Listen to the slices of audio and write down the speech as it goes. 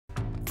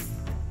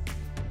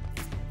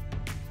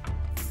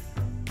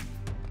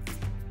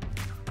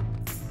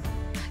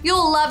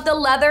You'll love the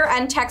leather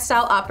and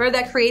textile upper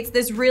that creates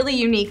this really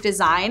unique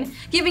design,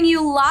 giving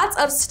you lots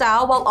of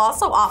style while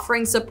also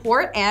offering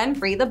support and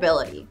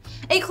breathability.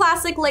 A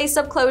classic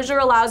lace-up closure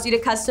allows you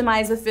to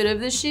customize the fit of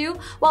the shoe,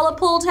 while a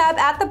pull tab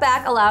at the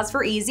back allows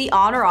for easy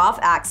on or off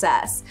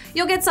access.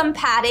 You'll get some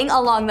padding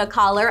along the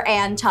collar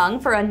and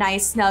tongue for a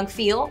nice snug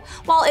feel,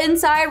 while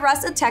inside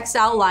rests a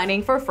textile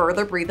lining for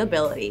further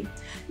breathability.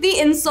 The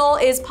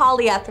insole is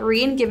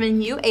polyurethane, giving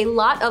you a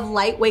lot of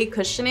lightweight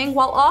cushioning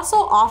while also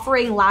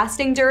offering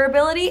lasting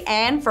durability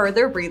and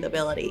further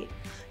breathability.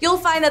 You'll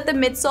find that the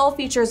midsole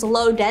features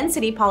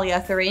low-density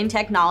polyurethane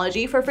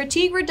technology for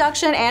fatigue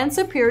reduction and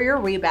superior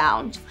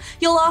rebound.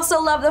 You'll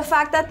also love the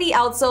fact that the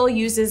outsole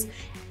uses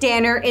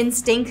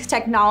Danner&reg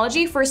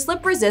technology for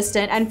slip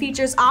resistant and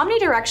features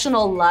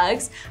omnidirectional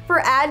lugs for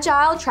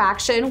agile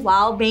traction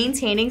while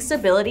maintaining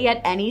stability at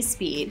any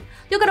speed.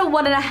 You'll get a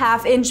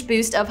 1.5-inch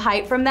boost of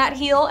height from that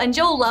heel, and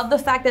you'll love the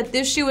fact that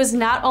this shoe is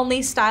not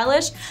only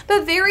stylish,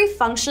 but very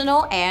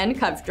functional and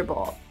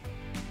comfortable.